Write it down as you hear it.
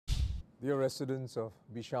Dear residents of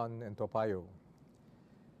Bishan and Toa Payoh,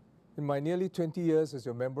 in my nearly 20 years as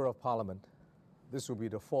your Member of Parliament, this will be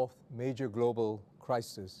the fourth major global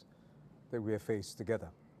crisis that we have faced together.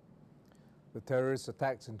 The terrorist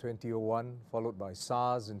attacks in 2001, followed by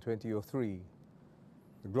SARS in 2003,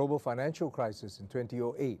 the global financial crisis in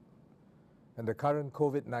 2008, and the current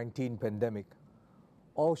COVID-19 pandemic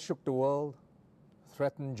all shook the world,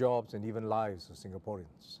 threatened jobs and even lives of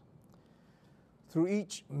Singaporeans. Through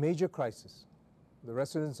each major crisis, the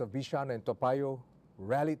residents of Bishan and Toa Payoh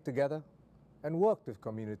rallied together and worked with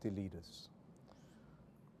community leaders.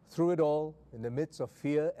 Through it all, in the midst of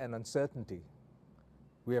fear and uncertainty,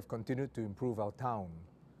 we have continued to improve our town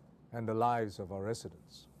and the lives of our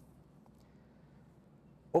residents.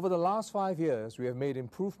 Over the last 5 years, we have made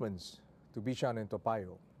improvements to Bishan and Toa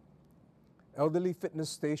Payoh. Elderly fitness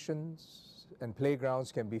stations and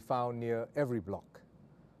playgrounds can be found near every block,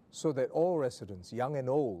 so that all residents, young and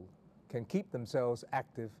old, can keep themselves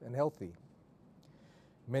active and healthy.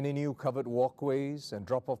 Many new covered walkways and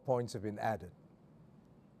drop-off points have been added.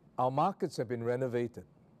 Our markets have been renovated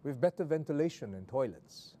with better ventilation and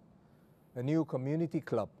toilets. A new community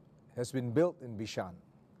club has been built in Bishan,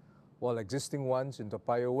 while existing ones in Toa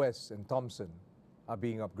Payoh West and Thomson are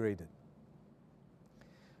being upgraded.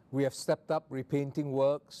 We have stepped up repainting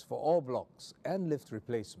works for all blocks and lift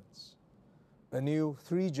replacements. A new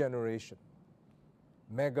 3-generation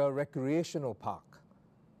mega recreational park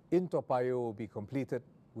in Toa Payoh will be completed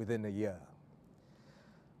within a year.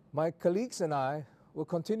 My colleagues and I will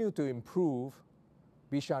continue to improve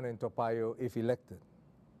Bishan and Toa Payoh if elected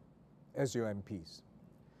as your MPs.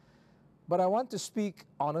 But I want to speak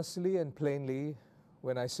honestly and plainly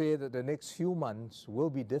when I say that the next few months will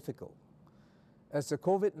be difficult, as the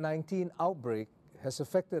COVID-19 outbreak has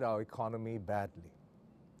affected our economy badly.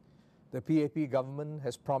 The PAP government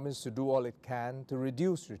has promised to do all it can to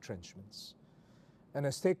reduce retrenchments and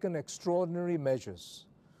has taken extraordinary measures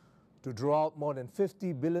to draw out more than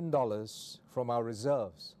 $50 billion from our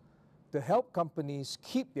reserves to help companies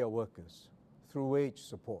keep their workers through wage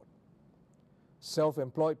support.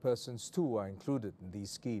 Self-employed persons too are included in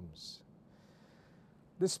these schemes.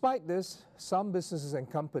 Despite this, some businesses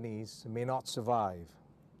and companies may not survive.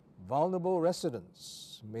 Vulnerable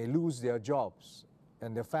residents may lose their jobs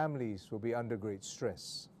and their families will be under great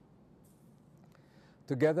stress.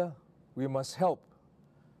 Together, we must help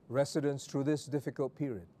residents through this difficult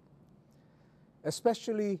period,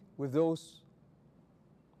 especially with those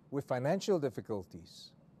with financial difficulties.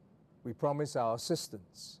 We promise our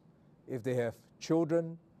assistance. If they have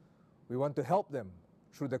children, we want to help them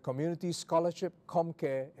through the Community Scholarship,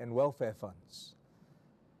 Comcare and Welfare Funds.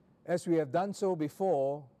 As we have done so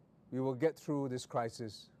before, we will get through this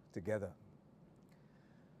crisis together.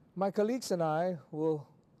 My colleagues and I will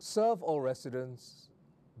serve all residents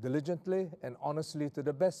diligently and honestly to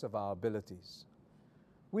the best of our abilities.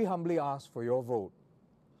 We humbly ask for your vote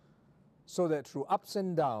so that through ups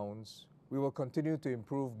and downs, we will continue to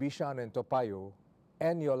improve Bishan and Toa Payoh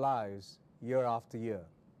and your lives year after year.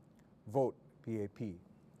 Vote PAP.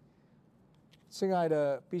 亲爱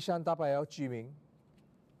的 Bishan Toa Payoh 居民，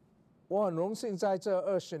我很荣幸在这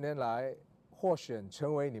20年来获选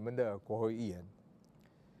成为你们的国会议员。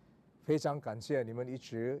非常感谢你们一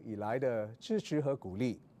直以来的支持和鼓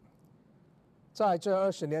励。在这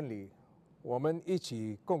20年里，我们一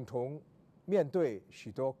起共同面对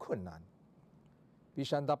许多困难。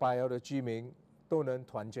Bishan Toa Payoh 的居民都能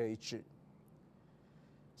团结一致。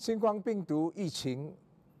新冠病毒疫情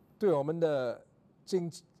对我们的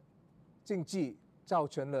经济造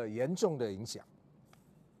成了严重的影响。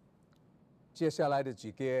接下来的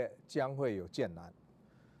几个月将会有艰难。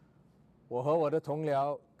我和我的同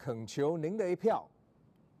僚恳求您的一票，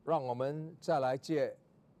让我们再来届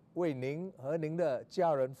为您和您的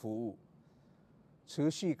家人服务，持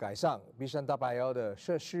续改善Bishan Toa Payoh的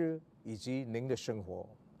设施以及您的生活。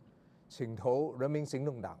请投人民行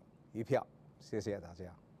动党一票，谢谢大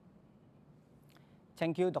家。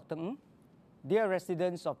Thank you, Dr. Ng. Dear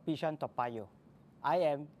residents of Bishan Toa Payoh, I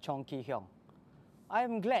am Chong Ki Hyong. I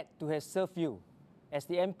am glad to have served you as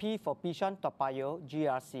the MP for Bishan Toa Payoh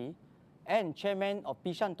GRC and Chairman of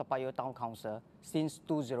Bishan Toa Payoh Town Council since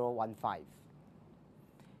 2015.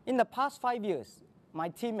 In the past 5 years, my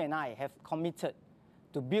team and I have committed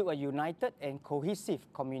to build a united and cohesive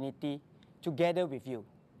community together with you,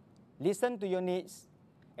 listen to your needs,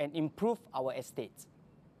 and improve our estates.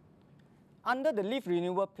 Under the Lift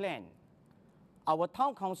Renewal Plan, our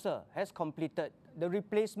Town Council has completed the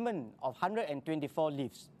replacement of 124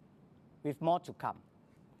 lifts, with more to come.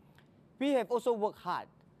 We have also worked hard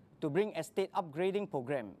to bring estate upgrading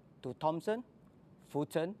program to Thomson,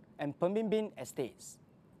 Fulton, and Pemimpin estates.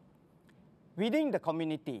 Within the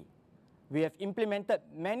community, we have implemented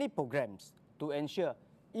many programs to ensure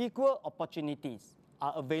equal opportunities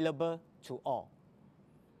are available to all.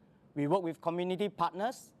 We work with community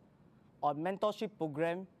partners on mentorship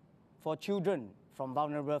program for children from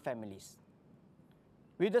vulnerable families.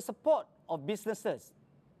 With the support of businesses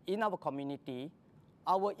in our community,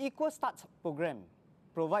 our Equal Start program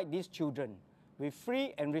provides these children with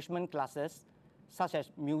free enrichment classes such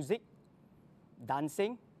as music,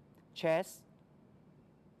 dancing, chess,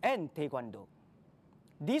 and taekwondo.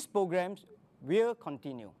 These programs will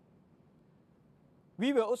continue.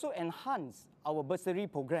 We will also enhance our bursary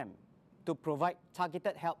program to provide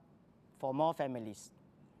targeted help for more families.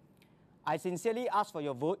 I sincerely ask for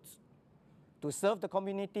your votes to serve the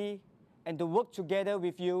community and to work together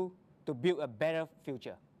with you to build a better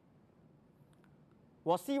future.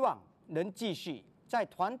 我希望能继续在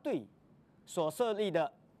团队所设立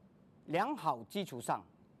的良好基础上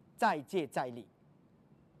再接再厉。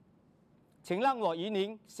请让我与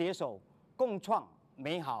您携手共创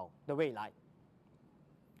美好的未来。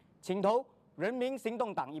请投人民行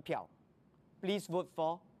动党一票。Please vote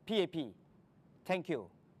for PAP. Thank you.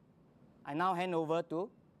 I now hand over to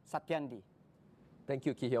Satyandi. Thank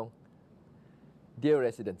you, Ki Hyong. Dear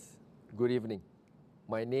residents, good evening.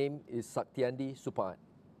 My name is Satyandi Supaat.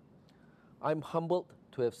 I'm humbled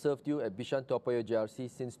to have served you at Bishan Toa Payoh GRC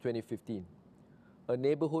since 2015, a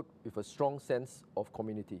neighbourhood with a strong sense of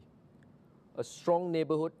community. A strong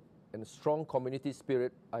neighbourhood and a strong community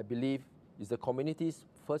spirit, I believe, is the community's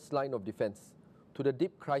first line of defence to the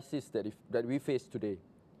deep crisis that we face today.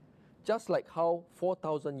 Just like how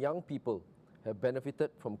 4,000 young people have benefited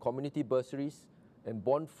from community bursaries and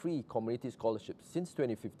bond-free community scholarships since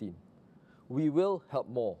 2015, we will help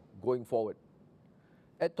more going forward.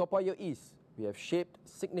 At Toa Payoh East, we have shaped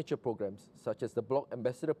signature programs such as the Block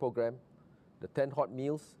Ambassador Program, the 10 Hot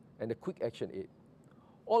Meals, and the Quick Action Aid.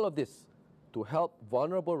 All of this to help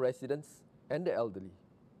vulnerable residents and the elderly.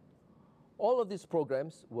 All of these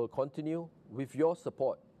programs will continue with your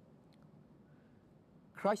support.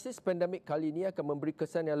 Krisis pandemik kali ini akan memberi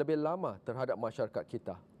kesan yang lebih lama terhadap masyarakat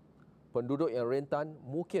kita. Penduduk yang rentan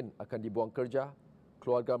mungkin akan dibuang kerja,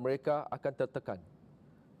 keluarga mereka akan tertekan.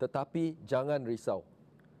 Tetapi jangan risau,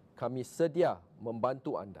 kami sedia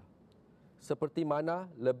membantu anda. Seperti mana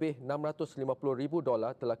lebih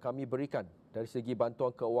 $650,000 telah kami berikan dari segi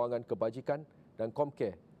bantuan keuangan kebajikan dan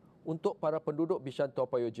Comcare untuk para penduduk Bishan Toa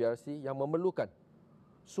Payoh GRC yang memerlukan.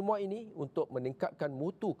 Semua ini untuk meningkatkan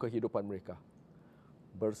mutu kehidupan mereka.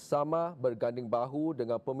 Bersama berganding bahu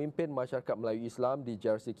dengan pemimpin masyarakat Melayu Islam di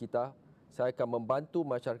GRC kita, saya akan membantu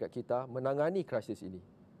masyarakat kita menangani krisis ini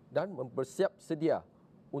dan bersiap sedia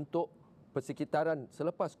untuk persekitaran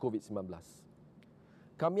selepas COVID-19.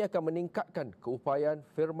 Kami akan meningkatkan keupayaan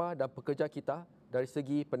firma dan pekerja kita dari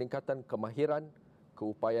segi peningkatan kemahiran,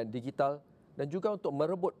 keupayaan digital dan juga untuk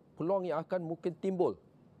merebut peluang yang akan mungkin timbul.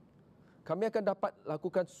 Kami akan dapat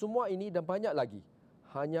lakukan semua ini dan banyak lagi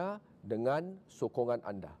hanya dengan sokongan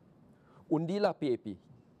anda. Undilah PAP.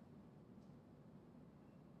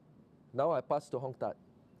 Now I pass to Hong Tat.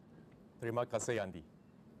 Terima kasih, Andy.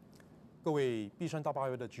 各位碧山大巴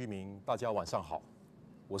油的居民，大家晚上好，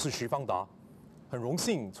我是徐方达，很荣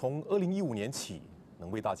幸从2015年起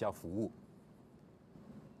能为大家服务。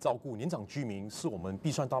照顾年长居民是我们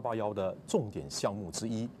碧山大巴油的重点项目之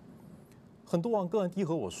一。很多网个人低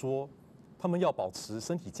和我说，他们要保持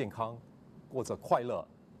身体健康，过着快乐、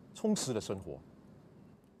充实的生活。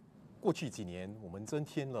过去几年，我们增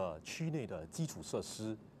添了区内的基础设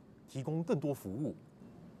施，提供更多服务，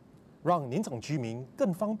让年长居民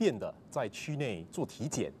更方便地在区内做体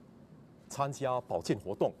检、参加保健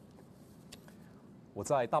活动。我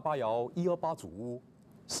在大巴窑128组屋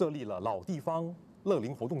设立了老地方乐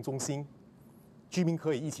龄活动中心，居民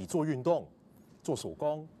可以一起做运动、做手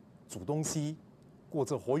工、煮东西，过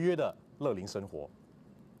着活跃的乐龄生活。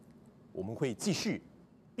我们会继续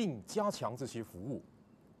并加强这些服务，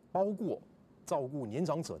包括照顾年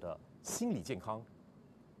长者的心理健康。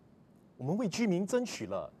我们为居民争取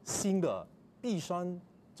了新的碧山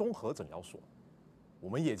综合诊疗所，我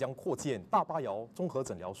们也将扩建大巴窑综合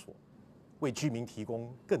诊疗所，为居民提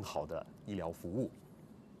供更好的医疗服务。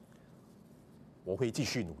我会继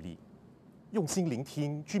续努力，用心聆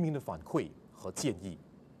听居民的反馈和建议，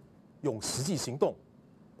用实际行动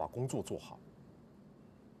把工作做好。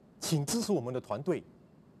请支持我们的团队，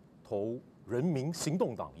投人民行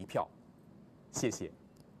动党一票。谢谢。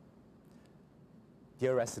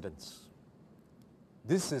Dear residents,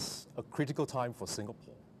 this is a critical time for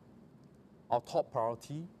Singapore. Our top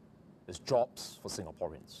priority is jobs for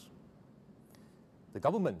Singaporeans. The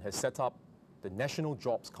government has set up the National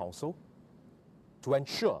Jobs Council to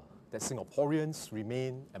ensure that Singaporeans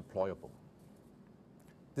remain employable.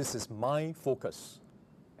 This is my focus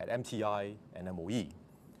at MTI and MOE,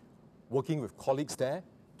 working with colleagues there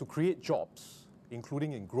to create jobs,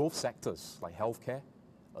 including in growth sectors like healthcare,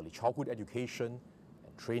 early childhood education,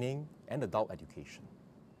 and training and adult education.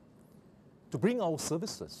 To bring our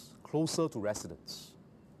services closer to residents,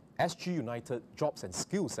 SG United Jobs and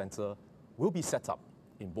Skills Centre will be set up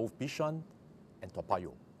in both Bishan and Toa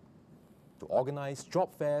Payoh to organize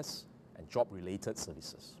job fairs and job-related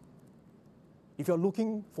services. If you're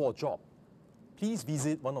looking for a job, please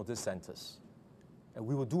visit one of these centres, and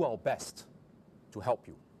we will do our best to help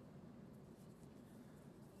you.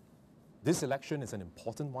 This election is an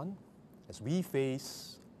important one as we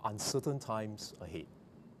face uncertain times ahead.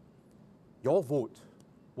 Your vote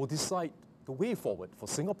will decide the way forward for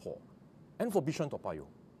Singapore and for Bishan Toa Payoh.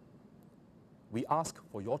 We ask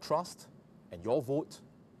for your trust and your vote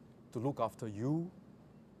to look after you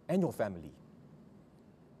and your family.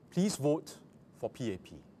 Please vote for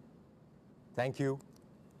PAP. Thank you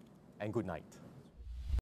and good night.